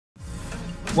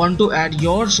Want to add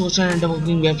your social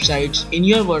networking websites in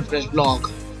your WordPress blog?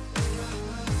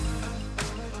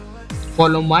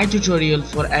 Follow my tutorial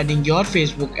for adding your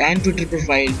Facebook and Twitter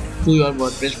profile to your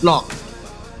WordPress blog.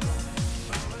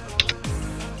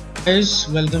 Guys,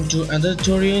 welcome to another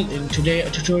tutorial. In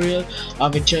today's tutorial, I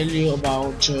will tell you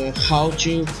about how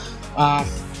to uh,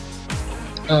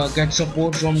 get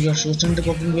support from your social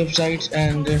networking websites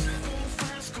and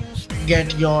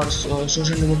get your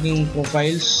social networking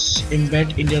profiles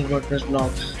embed in your WordPress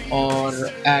blog or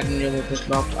add in your WordPress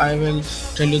blog. I will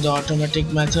tell you the automatic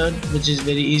method, which is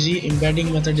very easy.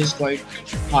 Embedding method is quite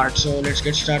hard, so let's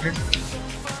get started.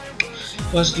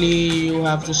 Firstly, you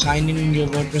have to sign in your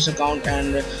WordPress account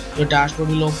and your dashboard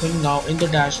will open. Now in the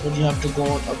dashboard you have to go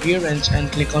on appearance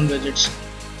and click on widgets.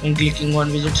 When clicking on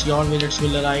widgets, your widgets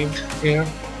will arrive here.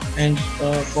 And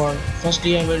for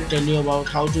firstly I will tell you about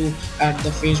how to add the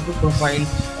Facebook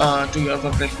profile to your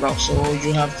WordPress blog. So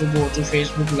you have to go to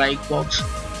Facebook like box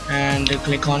and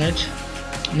click on it.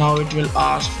 Now it will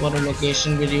ask for a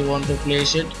location where you want to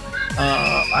place it.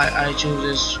 I choose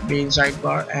this main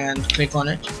sidebar and click on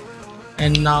it,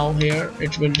 and now here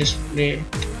it will display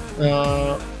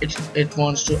it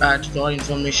wants to add your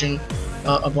information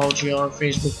about your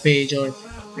Facebook page.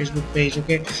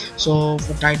 Okay, so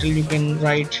for title you can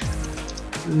write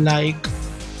like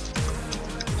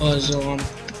us on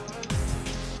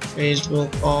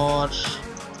Facebook or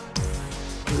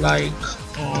like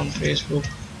on Facebook.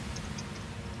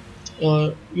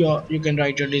 You can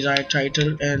write your desired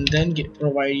title and then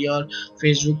provide your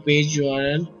Facebook page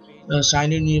URL.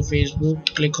 Sign in your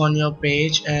Facebook, click on your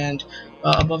page, and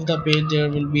above the page there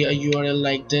will be a URL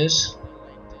like this,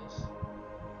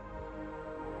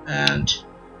 and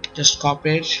just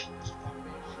copy it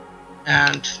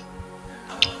and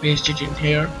paste it in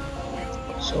here.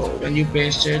 So when you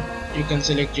paste it, you can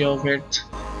select your width,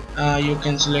 you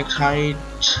can select height,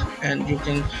 and you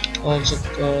can also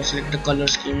select the color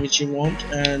scheme which you want.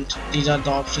 And these are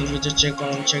the options. You just check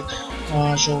on check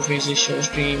show faces, show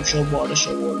stream, show border,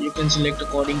 show wall. You can select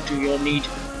according to your need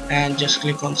and just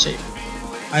click on save.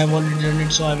 I have already done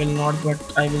it, so I will not,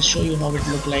 but I will show you how it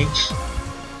look like.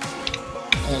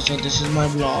 So this is my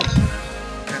blog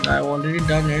and I have already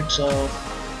done it. So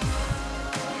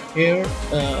here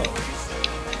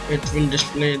it will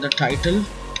display the title.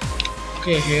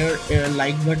 Okay, here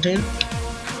like button,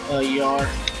 your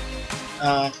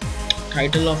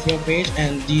title of your page,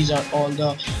 and these are all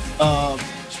the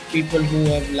people who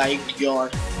have liked your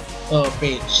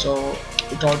page, so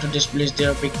it auto displays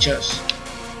their pictures.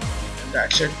 And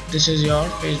that's it. This is your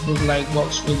Facebook like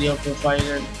box with your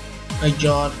profile and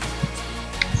your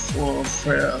for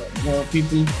the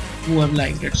people who have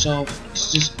liked it. So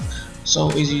it's just so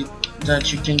easy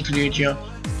that you can create your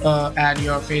add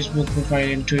your Facebook profile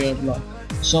into your blog.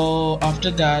 So after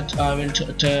that I will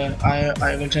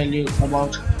tell you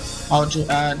about how to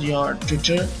add your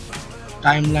Twitter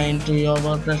timeline to your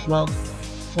WordPress blog.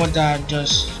 For that,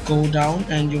 just go down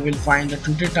and you will find the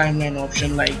Twitter timeline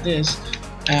option like this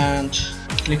and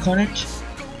click on it.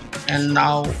 And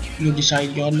now you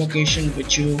decide your location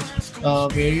which you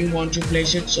where you want to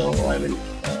place it. So I will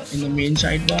in the main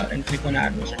sidebar and click on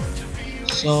add widget.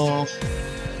 So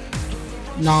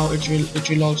now it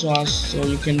will also ask, so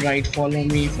you can write follow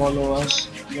me, follow us,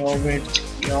 your width,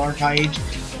 your height,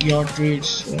 your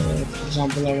tweets. For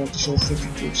example, I want to show 50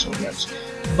 tweets, so that's.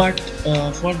 But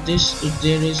for this, if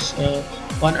there is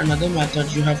one another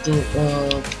method, you have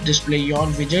to display your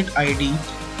widget ID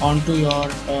onto your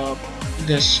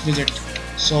this widget.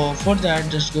 So for that,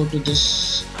 just go to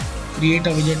this create a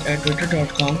widget at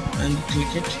twitter.com and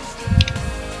click it,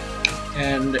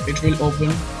 and it will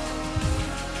open.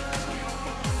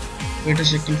 Wait a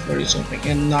second for it opening,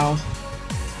 and now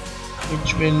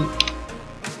it will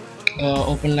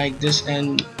open like this,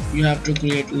 and you have to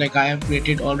create, like I have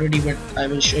created already, but I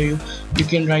will show you. You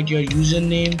can write your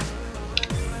username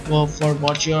for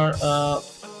what your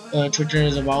Twitter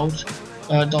is about.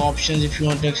 The options, if you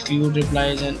want to exclude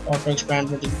replies and auto expand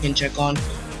button, you can check on.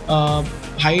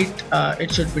 Height,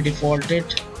 it should be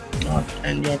defaulted, not,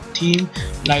 and your theme,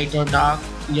 light or dark,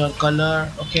 your color.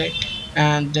 Okay,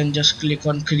 and then just click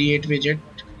on create widget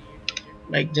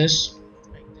like this,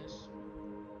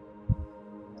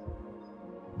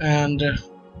 and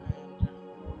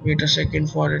wait a second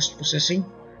for its processing.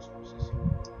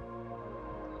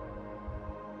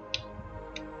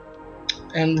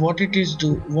 And what it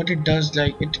does,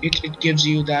 like it gives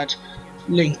you that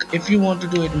link. If you want to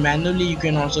do it manually, you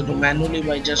can also do manually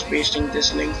by just pasting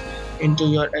this link into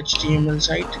your HTML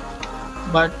site.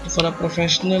 But for a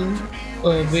professional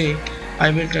way, I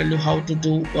will tell you how to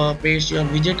do paste your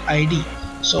widget ID.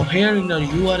 So here in the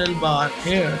URL bar,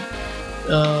 here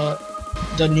uh,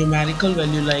 the numerical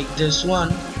value like this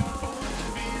one.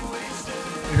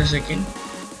 Wait a second.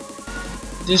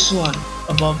 This one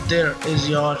above there is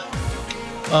your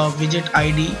widget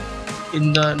ID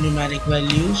in the numeric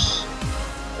values.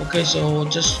 Okay, so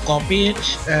just copy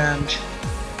it and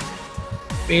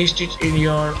paste it in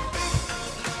your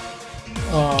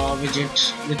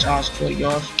widget which asks for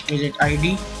your widget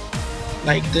ID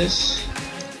like this.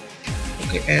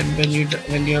 Okay, and when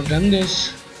you have done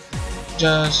this,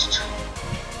 just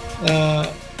uh,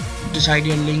 decide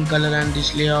your link color and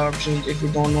display options. If you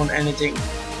don't want anything,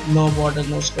 no border,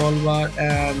 no scroll bar,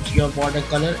 and your border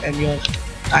color and your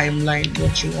timeline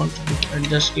what you want to do, and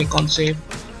just click on save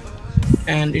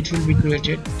and it will be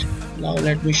created. Now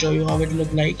let me show you how it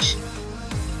look like.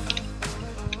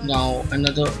 Now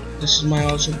this is my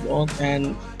also blog,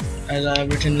 and as I have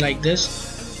written like this,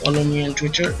 follow me on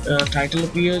Twitter. Title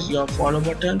appears, your follow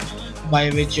button by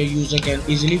which your user can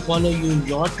easily follow you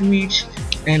your tweets,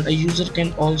 and a user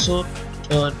can also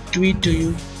tweet to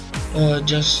you.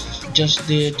 Just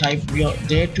they type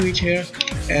their tweet here,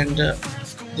 and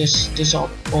this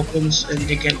opens and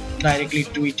they can directly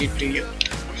tweet it to you.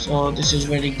 So this is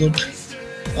very good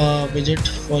widget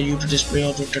for you to display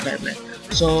your Twitter timeline.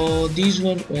 So this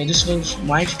was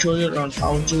my tutorial on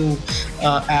how to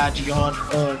add your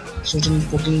certain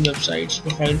cooking websites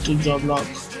profile to your blog.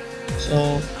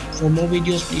 So for more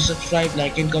videos, please subscribe,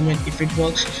 like and comment if it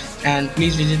works, and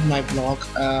please visit my blog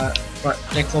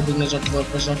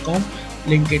techforbeginners.wordpress.com.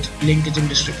 Link is in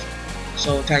description.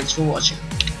 So thanks for watching.